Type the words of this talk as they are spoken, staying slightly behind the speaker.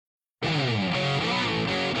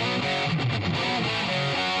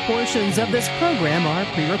portions of this program are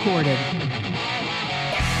pre-recorded.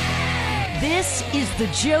 This is the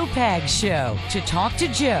Joe Pags Show. To talk to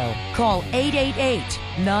Joe, call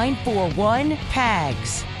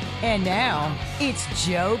 888-941-PAGS. And now, it's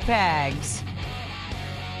Joe Pags.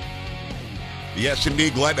 Yes,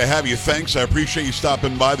 indeed. Glad to have you. Thanks. I appreciate you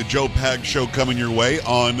stopping by. The Joe Pags Show coming your way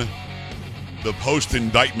on the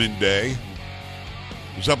post-indictment day.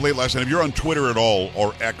 It was up late last night. If you're on Twitter at all,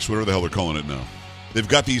 or X, whatever the hell they're calling it now, they've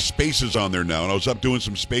got these spaces on there now, and I was up doing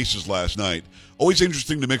some spaces last night. Always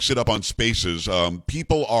interesting to mix it up on spaces.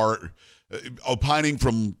 People are opining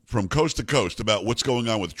from coast to coast about what's going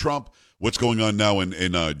on with Trump, what's going on now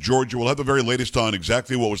in Georgia. We'll have the very latest on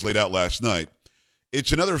exactly what was laid out last night.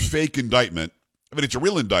 It's another fake indictment. I mean, it's a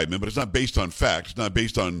real indictment, but it's not based on facts. It's not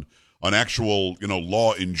based on actual,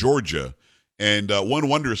 law in Georgia. And one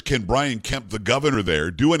wonders, can Brian Kemp, the governor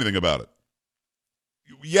there, do anything about it?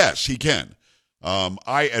 Yes, he can.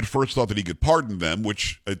 I at first thought that he could pardon them,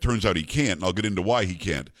 which it turns out he can't, and I'll get into why he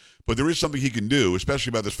can't. But there is something he can do,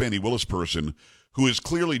 especially about this Fani Willis person who is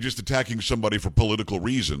clearly just attacking somebody for political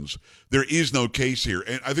reasons. There is no case here.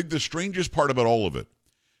 And I think the strangest part about all of it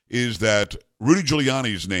is that Rudy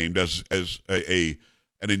Giuliani is named as an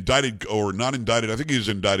indicted or not indicted, I think he's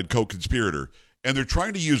indicted co-conspirator, and they're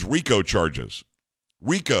trying to use RICO charges.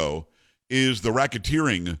 RICO is the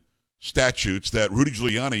racketeering statutes that Rudy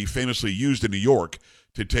Giuliani famously used in New York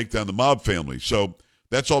to take down the mob family. So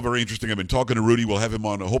that's all very interesting. I've been talking to Rudy. We'll have him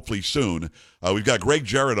on hopefully soon. We've got Greg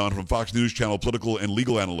Jarrett on from Fox News Channel, political and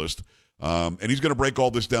legal analyst, and he's going to break all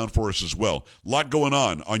this down for us as well. A lot going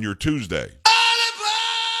on your Tuesday.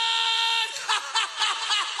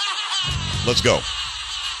 Let's go.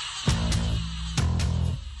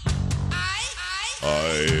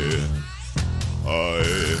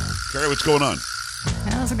 Carrie, what's going on?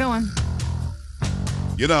 How's it going?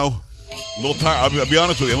 A little tired. I'll be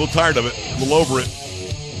honest with you, I'm a little tired of it. A little over it.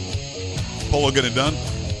 Polo getting it done.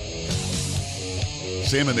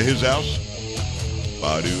 Sam into his house.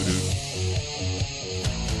 Ba-doo-doo.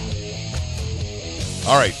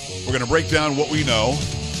 All right, we're going to break down what we know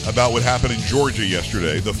about what happened in Georgia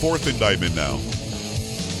yesterday, the fourth indictment now.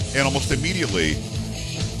 And almost immediately,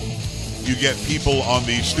 you get people on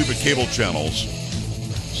these stupid cable channels,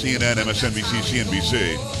 CNN, MSNBC,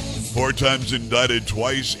 CNBC, 4 times indicted,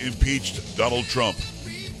 twice impeached Donald Trump.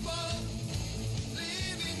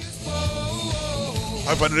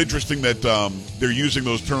 I find it interesting that they're using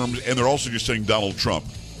those terms, and they're also just saying Donald Trump.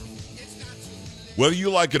 Whether you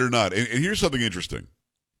like it or not, and here's something interesting.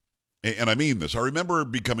 And I mean this. I remember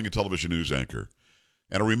becoming a television news anchor.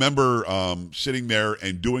 And I remember sitting there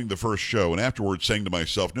and doing the first show and afterwards saying to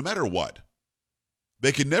myself, no matter what,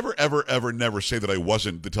 they can never, ever, ever, never say that I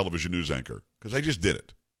wasn't the television news anchor because I just did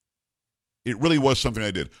it. It really was something I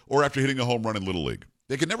did. Or after hitting a home run in Little League.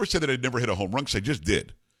 They can never say that I'd never hit a home run because I just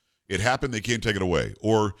did. It happened. They can't take it away.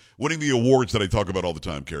 Or winning the awards that I talk about all the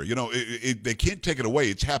time, Carrie. They can't take it away.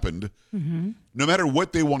 It's happened. Mm-hmm. No matter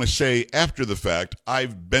what they want to say after the fact,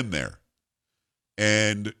 I've been there.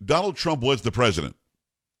 And Donald Trump was the president.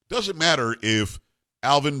 Doesn't matter if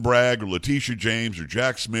Alvin Bragg or Letitia James or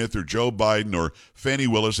Jack Smith or Joe Biden or Fani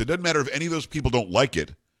Willis. It doesn't matter if any of those people don't like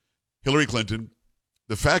it. Hillary Clinton.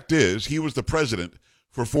 The fact is, he was the president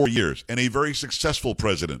for 4 years and a very successful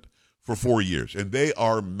president for 4 years. And they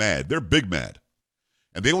are mad. They're big mad.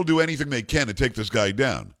 And they will do anything they can to take this guy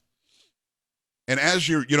down. And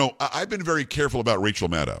as I've been very careful about Rachel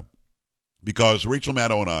Maddow because Rachel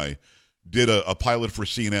Maddow and I did a pilot for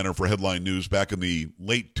CNN or for Headline News back in the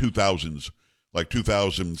late 2000s, like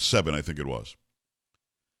 2007, I think it was.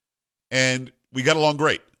 And we got along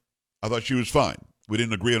great. I thought she was fine. We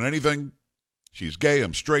didn't agree on anything. She's gay,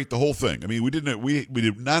 I'm straight, the whole thing. I mean, we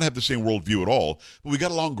did not have the same worldview at all, but we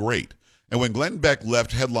got along great. And when Glenn Beck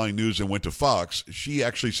left Headline News and went to Fox, she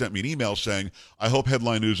actually sent me an email saying, I hope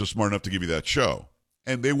Headline News is smart enough to give you that show.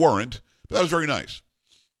 And they weren't, but that was very nice.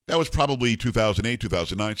 That was probably 2008,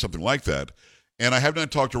 2009, something like that. And I have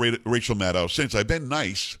not talked to Rachel Maddow since. I've been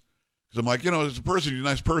nice, because I'm like, as a person, you're a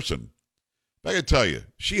nice person. But I got to tell you,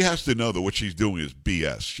 she has to know that what she's doing is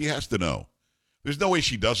BS. She has to know. There's no way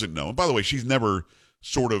she doesn't know. And by the way, she's never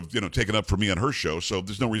sort of, taken up for me on her show, so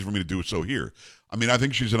there's no reason for me to do it so here. I mean, I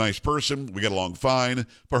think she's a nice person. We get along fine,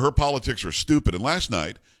 but her politics are stupid. And last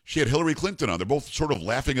night, she had Hillary Clinton on. They're both sort of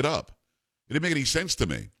laughing it up. It didn't make any sense to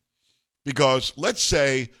me. Because let's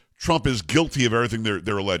say Trump is guilty of everything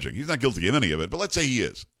they're alleging. He's not guilty of any of it, but let's say he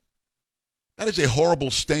is. That is a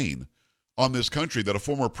horrible stain on this country that a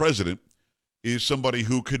former president is somebody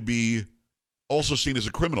who could be also seen as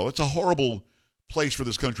a criminal. It's a horrible place for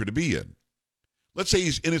this country to be in. Let's say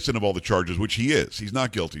he's innocent of all the charges, which he is. He's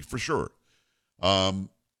not guilty, for sure.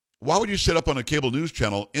 Why would you sit up on a cable news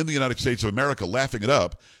channel in the United States of America laughing it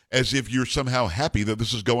up as if you're somehow happy that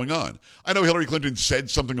this is going on? I know Hillary Clinton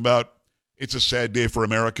said something about it's a sad day for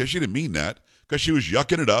America. She didn't mean that because she was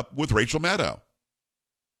yucking it up with Rachel Maddow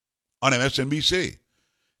on MSNBC.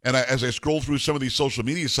 And as I scroll through some of these social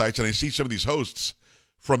media sites and I see some of these hosts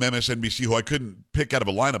from MSNBC who I couldn't pick out of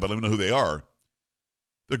a lineup, I don't even know who they are,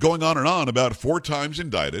 they're going on and on about 4 times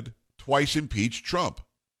indicted, twice impeached Trump.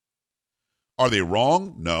 Are they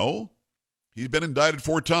wrong? No. He's been indicted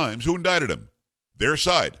 4 times. Who indicted him? Their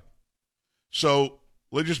side. So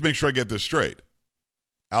let's just make sure I get this straight.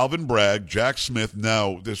 Alvin Bragg, Jack Smith,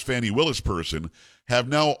 now this Fani Willis person, have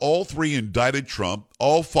now all 3 indicted Trump,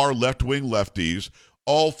 all far left-wing lefties,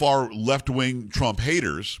 all far left-wing Trump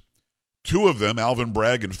haters. 2 of them, Alvin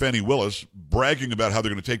Bragg and Fani Willis, bragging about how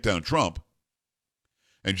they're going to take down Trump.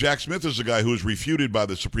 And Jack Smith is the guy who was refuted by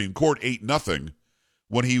the Supreme Court 8-0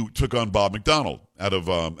 when he took on Bob McDonnell out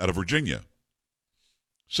of Virginia.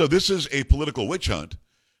 So this is a political witch hunt.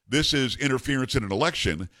 This is interference in an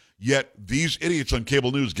election, yet these idiots on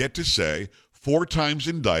cable news get to say 4 times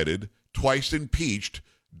indicted, twice impeached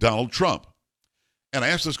Donald Trump. And I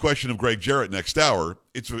asked this question of Greg Jarrett next hour.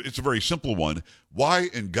 It's a very simple one. Why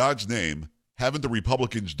in God's name haven't the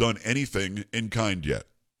Republicans done anything in kind yet?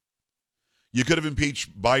 You could have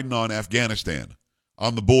impeached Biden on Afghanistan,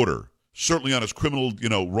 on the border, certainly on his criminal,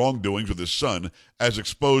 wrongdoings with his son, as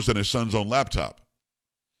exposed on his son's own laptop.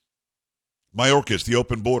 Mayorkas, the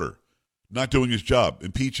open border, not doing his job.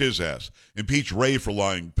 Impeach his ass. Impeach Wray for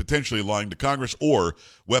potentially lying to Congress or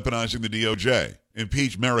weaponizing the DOJ.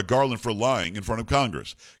 Impeach Merrick Garland for lying in front of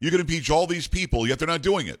Congress. You can impeach all these people, yet they're not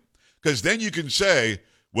doing it. Because then you can say,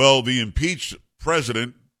 well, the impeached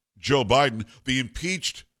president, Joe Biden, the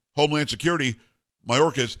impeached Homeland Security,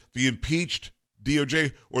 Mayorkas, the impeached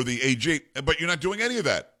DOJ or the AG, but you're not doing any of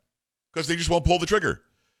that because they just won't pull the trigger.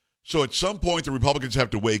 So at some point, the Republicans have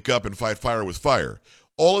to wake up and fight fire with fire.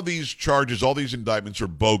 All of these charges, all these indictments are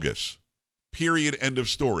bogus. Period. End of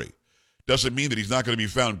story. Doesn't mean that he's not going to be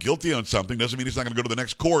found guilty on something. Doesn't mean he's not going to go to the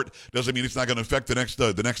next court. Doesn't mean it's not going to affect the next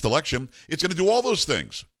election. It's going to do all those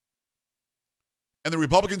things. And the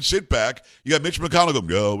Republicans sit back. You got Mitch McConnell going,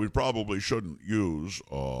 no, we probably shouldn't use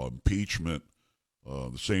impeachment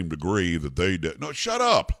the same degree that they did. No, shut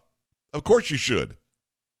up. Of course you should.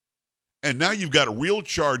 And now you've got real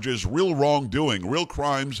charges, real wrongdoing, real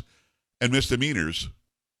crimes and misdemeanors,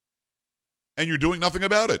 and you're doing nothing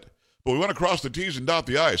about it. But we want to cross the T's and dot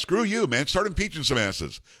the I's. Screw you, man. Start impeaching some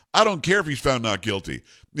asses. I don't care if he's found not guilty.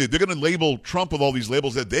 They're going to label Trump with all these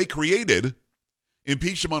labels that they created,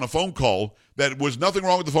 impeach him on a phone call that was nothing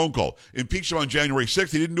wrong with the phone call. Impeach him on January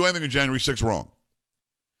 6th. He didn't do anything on January 6th wrong.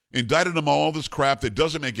 Indicted him on all this crap that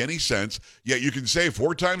doesn't make any sense, yet you can say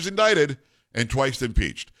 4 times indicted and twice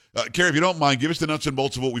impeached. Carrie, if you don't mind, give us the nuts and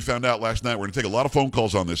bolts of what we found out last night. We're going to take a lot of phone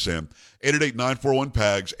calls on this, Sam.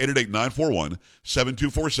 888-941-PAGS, 888-941-7247,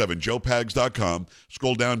 joepags.com.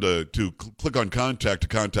 Scroll down to click on contact to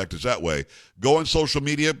contact us that way. Go on social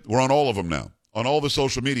media. We're on all of them now. On all the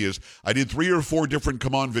social medias. I did 3 or 4 different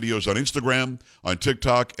Come On videos on Instagram, on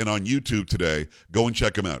TikTok, and on YouTube today. Go and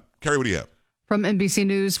check them out. Carrie, what do you have? From NBC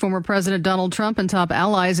News, former President Donald Trump and top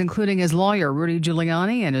allies, including his lawyer, Rudy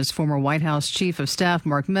Giuliani, and his former White House Chief of Staff,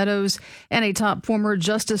 Mark Meadows, and a top former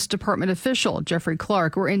Justice Department official, Jeffrey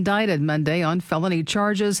Clark, were indicted Monday on felony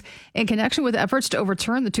charges in connection with efforts to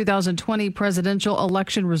overturn the 2020 presidential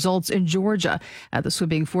election results in Georgia. The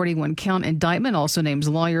sweeping 41-count indictment also names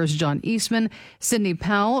lawyers John Eastman, Sidney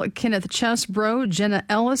Powell, Kenneth Chesbro, Jenna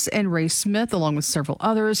Ellis, and Ray Smith, along with several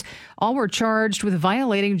others. All were charged with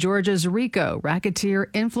violating Georgia's RICO, Racketeer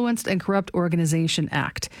Influenced and Corrupt Organization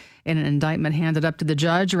Act. In an indictment handed up to the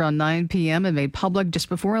judge around 9 p.m. and made public just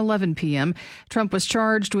before 11 p.m., Trump was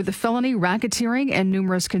charged with felony racketeering and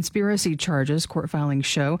numerous conspiracy charges, court filings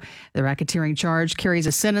show. The racketeering charge carries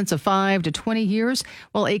a sentence of 5 to 20 years,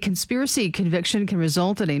 while a conspiracy conviction can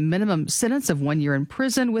result in a minimum sentence of 1 year in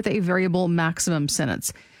prison with a variable maximum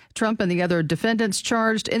sentence. Trump and the other defendants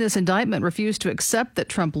charged in this indictment refused to accept that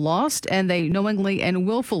Trump lost, and they knowingly and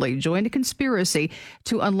willfully joined a conspiracy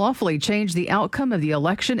to unlawfully change the outcome of the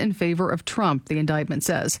election in favor of Trump, the indictment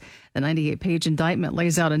says. The 98-page indictment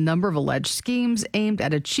lays out a number of alleged schemes aimed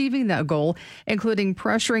at achieving that goal, including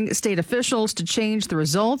pressuring state officials to change the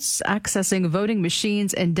results, accessing voting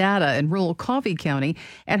machines and data in rural Coffee County,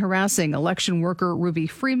 and harassing election worker Ruby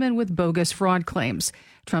Freeman with bogus fraud claims.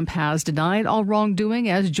 Trump has denied all wrongdoing,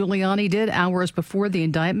 as Giuliani did hours before the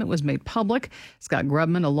indictment was made public. Scott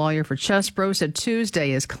Grubman, a lawyer for Chesbro, said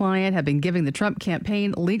Tuesday his client had been giving the Trump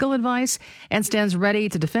campaign legal advice and stands ready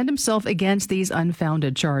to defend himself against these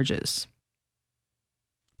unfounded charges.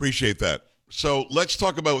 Appreciate that. So let's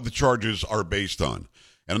talk about what the charges are based on.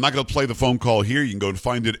 And I'm not going to play the phone call here. You can go and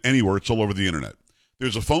find it anywhere. It's all over the internet.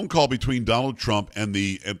 There's a phone call between Donald Trump and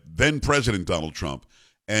the then President Donald Trump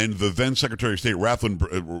and the then Secretary of State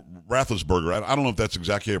Raffensperger. I don't know if that's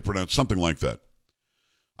exactly how you pronounce something like that.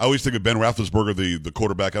 I always think of Ben Roethlisberger, the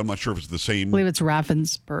quarterback. I'm not sure if it's the same. I believe it's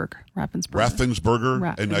Raffensperger.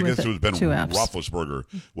 And I guess it was Ben two Fs. Roethlisberger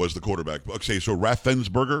was the quarterback. Okay, so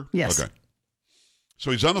Raffensperger? Yes. Okay. So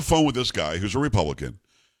he's on the phone with this guy who's a Republican,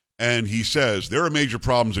 and he says there are major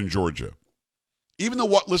problems in Georgia. Even though,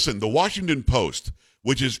 the Washington Post,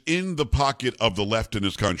 which is in the pocket of the left in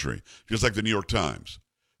this country, just like the New York Times,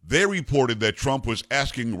 they reported that Trump was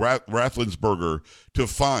asking Raffensperger to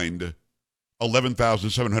find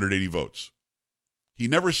 11,780 votes. He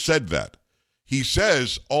never said that. He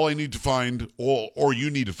says, all I need to find, or you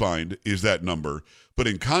need to find, is that number. But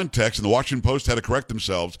in context, and the Washington Post had to correct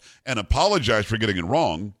themselves and apologize for getting it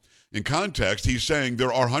wrong. In context, he's saying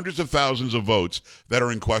there are hundreds of thousands of votes that are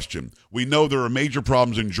in question. We know there are major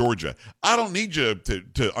problems in Georgia. I don't need you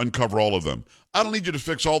to uncover all of them. I don't need you to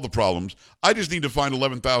fix all the problems. I just need to find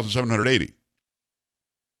 11,780.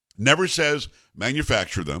 Never says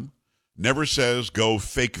manufacture them. Never says go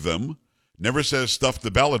fake them. Never says stuff the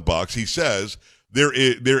ballot box. He says there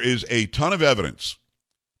is a ton of evidence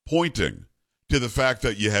pointing to the fact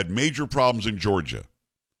that you had major problems in Georgia.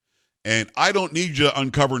 And I don't need you to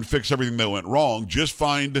uncover and fix everything that went wrong. Just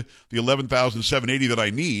find the 11,780 that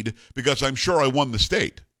I need because I'm sure I won the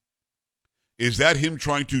state. Is that him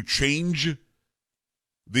trying to change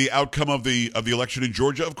the outcome of the election in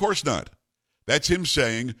Georgia? Of course not. That's him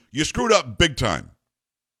saying, you screwed up big time.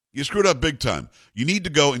 You screwed up big time. You need to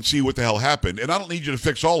go and see what the hell happened. And I don't need you to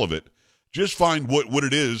fix all of it. Just find what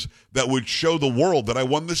it is that would show the world that I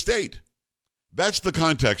won the state. That's the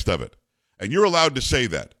context of it. And you're allowed to say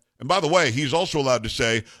that. And by the way, he's also allowed to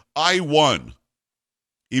say, I won,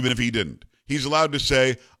 even if he didn't. He's allowed to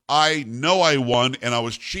say, I know I won and I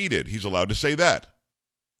was cheated. He's allowed to say that.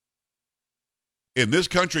 In this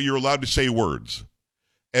country, you're allowed to say words.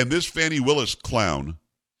 And this Fannie Willis clown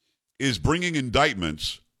is bringing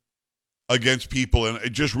indictments against people, and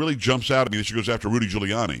it just really jumps out at me that she goes after Rudy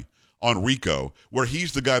Giuliani on RICO, where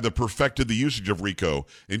he's the guy that perfected the usage of RICO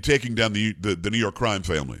in taking down the New York crime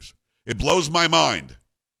families. It blows my mind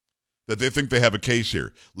that they think they have a case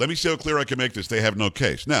here. Let me see how clear I can make this. They have no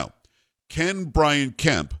case. Now, can Brian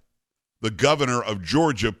Kemp, the governor of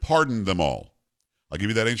Georgia, pardon them all? I'll give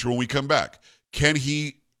you that answer when we come back. Can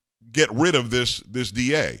he get rid of this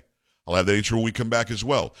DA? I'll have that answer when we come back as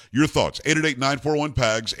well. Your thoughts,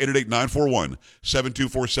 888-941-PAGS, 888-941-7247,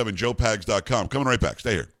 joepags.com. Coming right back.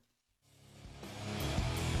 Stay here.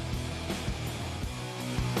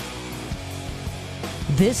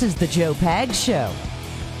 This is the Joe Pags Show.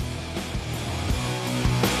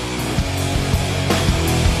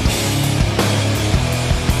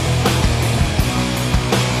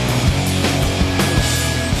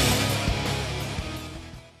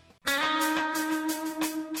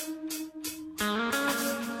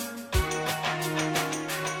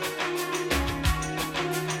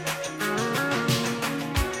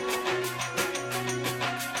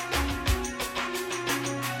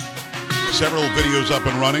 Several videos up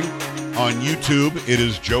and running on YouTube. It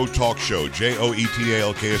is Joe Talk Show,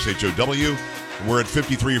 JoeTalkshow. We're at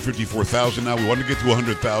 53 or 54,000 now. We want to get to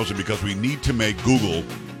 100,000 because we need to make Google,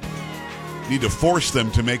 need to force them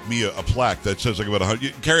to make me a plaque that says like about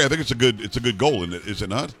 100. Carrie, I think it's a good goal, is it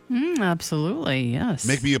not? Absolutely, yes.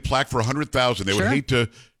 Make me a plaque for 100,000. They would hate to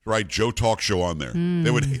write Joe Talk Show on there. They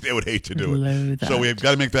would hate to do it. So we've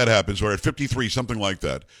got to make that happen. So we're at 53, something like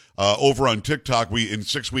that. Over on TikTok, we in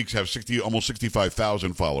 6 weeks have almost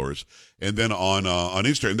 65,000 followers, and then on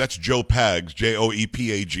Instagram, that's Joe Pags,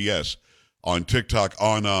 JoePags on TikTok.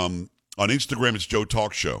 On Instagram, it's Joe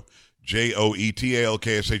Talk Show,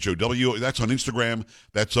 JoeTalkshow. That's on Instagram.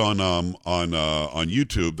 That's on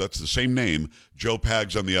YouTube. That's the same name, Joe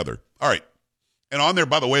Pags on the other. All right, and on there,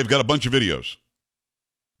 by the way, I've got a bunch of videos.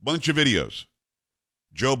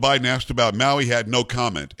 Joe Biden asked about Maui, had no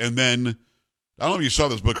comment. And then, I don't know if you saw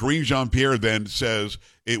this, but Karine Jean-Pierre then says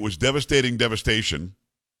it was devastation.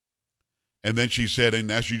 And then she said,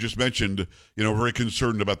 and as you just mentioned, very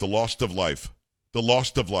concerned about the loss of life. The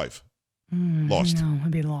loss of life. Lost. No,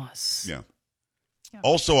 it'd be lost. Yeah.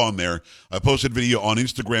 Also on there, I posted video on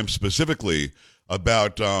Instagram specifically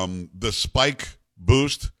about the spike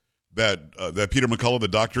boost that Peter McCullough, the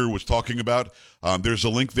doctor, was talking about. There's a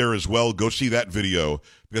link there as well. Go see that video,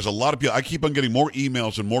 because a lot of people, I keep on getting more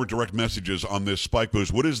emails and more direct messages on this spike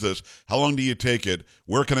boost. What is this? How long do you take it?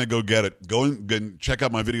 Where can I go get it? Go and check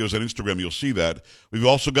out my videos on Instagram. You'll see that. We've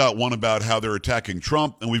also got one about how they're attacking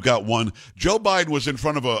Trump, and we've got one. Joe Biden was in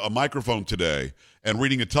front of a microphone today and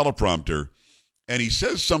reading a teleprompter, and he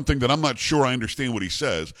says something that I'm not sure I understand what he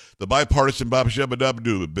says. The bipartisan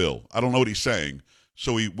bill. I don't know what he's saying.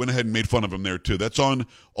 So he went ahead and made fun of him there, too. That's on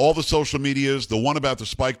all the social medias. The one about the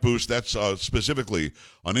spike boost, that's specifically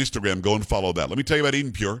on Instagram. Go and follow that. Let me tell you about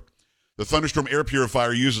Eden Pure. The Thunderstorm air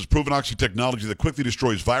purifier uses proven oxy technology that quickly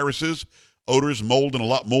destroys viruses, odors, mold, and a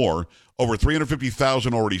lot more. Over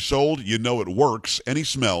 350,000 already sold. You know it works. Any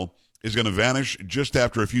smell is going to vanish just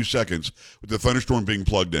after a few seconds with the Thunderstorm being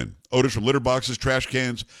plugged in. Odors from litter boxes, trash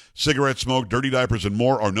cans, cigarette smoke, dirty diapers, and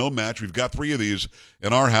more are no match. We've got 3 of these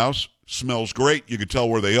in our house. Smells great. You can tell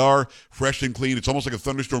where they are. Fresh and clean. It's almost like a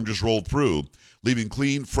thunderstorm just rolled through, leaving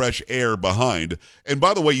clean, fresh air behind. And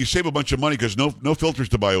by the way, you save a bunch of money because no filters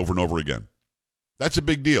to buy over and over again. That's a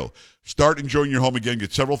big deal. Start enjoying your home again.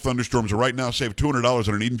 Get several Thunderstorms. Right now, save $200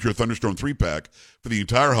 on an Eden Pure Thunderstorm 3-pack for the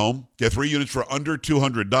entire home. Get 3 units for under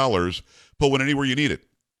 $200. Put one anywhere you need it.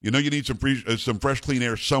 You know you need some fresh, clean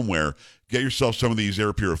air somewhere. Get yourself some of these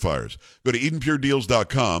air purifiers. Go to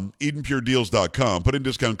EdenPureDeals.com, EdenPureDeals.com. Put in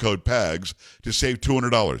discount code PAGS to save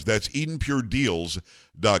 $200. That's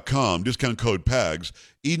EdenPureDeals.com, discount code PAGS,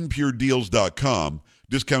 EdenPureDeals.com.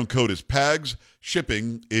 Discount code is PAGS.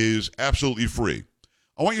 Shipping is absolutely free.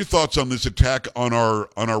 I want your thoughts on this attack on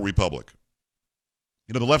our republic.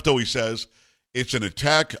 You know, the left always says it's an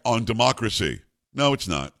attack on democracy. No, it's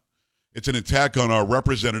not. It's an attack on our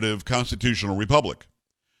representative constitutional republic.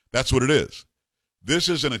 That's what it is. This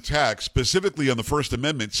is an attack specifically on the First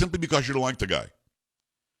Amendment simply because you don't like the guy.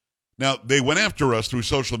 Now, they went after us through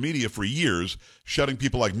social media for years, shutting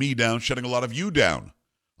people like me down, shutting a lot of you down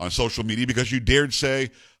on social media because you dared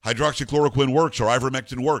say hydroxychloroquine works or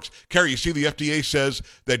ivermectin works. Carrie, you see the FDA says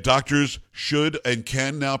that doctors should and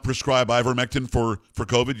can now prescribe ivermectin for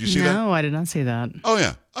COVID. You see that? No, I did not see that. Oh,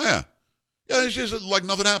 yeah. Yeah, it's just like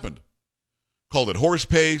nothing happened. Called it horse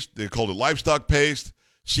paste. They called it livestock paste.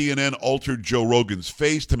 CNN altered Joe Rogan's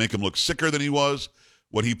face to make him look sicker than he was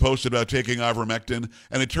when he posted about taking ivermectin.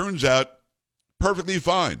 And it turns out perfectly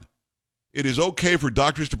fine. It is okay for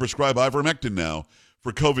doctors to prescribe ivermectin now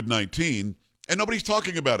for COVID-19, and nobody's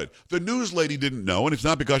talking about it. The news lady didn't know, and it's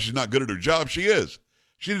not because she's not good at her job. She is.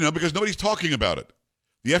 She didn't know because nobody's talking about it.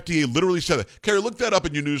 The FDA literally said that. Carrie, look that up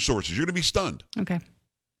in your news sources. You're going to be stunned. Okay.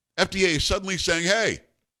 FDA is suddenly saying, hey,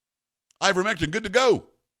 ivermectin, good to go.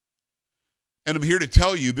 And I'm here to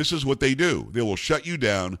tell you this is what they do. They will shut you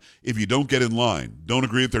down if you don't get in line, don't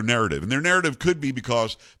agree with their narrative. And their narrative could be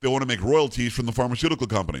because they want to make royalties from the pharmaceutical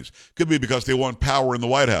companies. Could be because they want power in the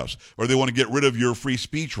White House, or they want to get rid of your free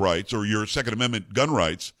speech rights or your Second Amendment gun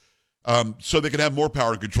rights so they can have more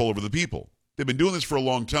power and control over the people. They've been doing this for a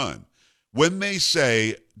long time. When they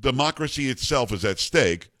say democracy itself is at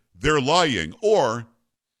stake, they're lying, or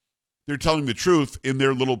they're telling the truth in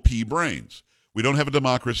their little pea brains. We don't have a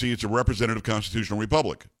democracy. It's a representative constitutional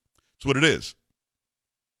republic. That's what it is.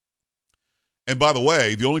 And by the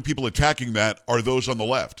way, the only people attacking that are those on the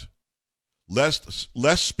left.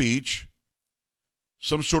 Less speech,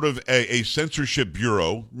 some sort of a censorship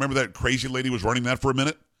bureau. Remember that crazy lady was running that for a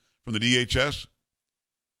minute from the DHS?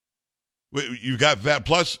 You got that.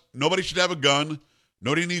 Plus, nobody should have a gun.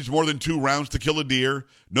 Nobody needs more than 2 rounds to kill a deer.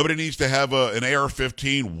 Nobody needs to have an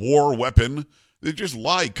AR-15 war weapon. They just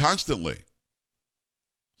lie constantly.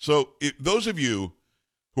 So those of you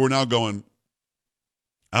who are now going,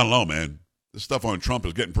 I don't know, man, this stuff on Trump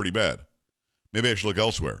is getting pretty bad. Maybe I should look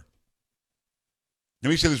elsewhere. Let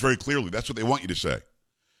me say this very clearly. That's what they want you to say.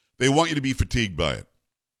 They want you to be fatigued by it.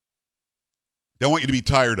 They want you to be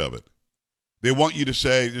tired of it. They want you to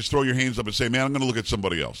say, just throw your hands up and say, man, I'm going to look at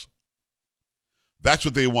somebody else. That's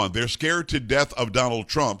what they want. They're scared to death of Donald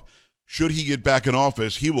Trump. Should he get back in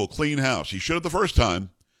office, he will clean house. He should have the first time.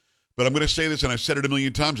 But I'm going to say this, and I've said it a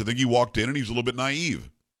million times. I think he walked in and he's a little bit naive.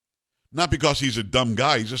 Not because he's a dumb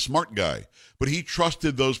guy. He's a smart guy. But he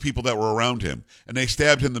trusted those people that were around him, and they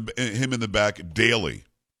stabbed him in the back daily.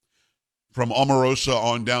 From Omarosa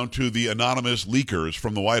on down to the anonymous leakers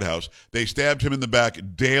from the White House, they stabbed him in the back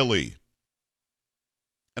daily.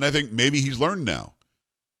 And I think maybe he's learned now.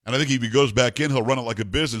 And I think if he goes back in, he'll run it like a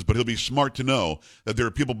business, but he'll be smart to know that there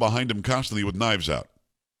are people behind him constantly with knives out.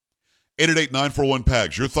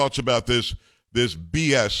 888-941-PAGS. Your thoughts about this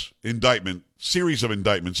BS indictment, series of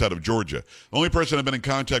indictments out of Georgia. The only person I've been in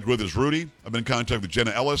contact with is Rudy. I've been in contact with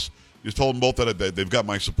Jenna Ellis. Just told them both that they've got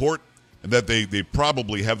my support. and that they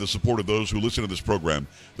probably have the support of those who listen to this program,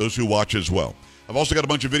 those who watch as well. I've also got a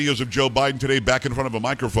bunch of videos of Joe Biden today back in front of a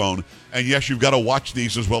microphone, and yes, you've got to watch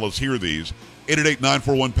these as well as hear these.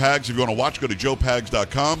 888-941-PAGS. If you want to watch, go to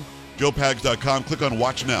joepags.com. joepags.com. Click on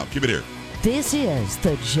Watch Now. Keep it here. This is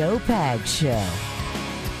the Joe Pags Show.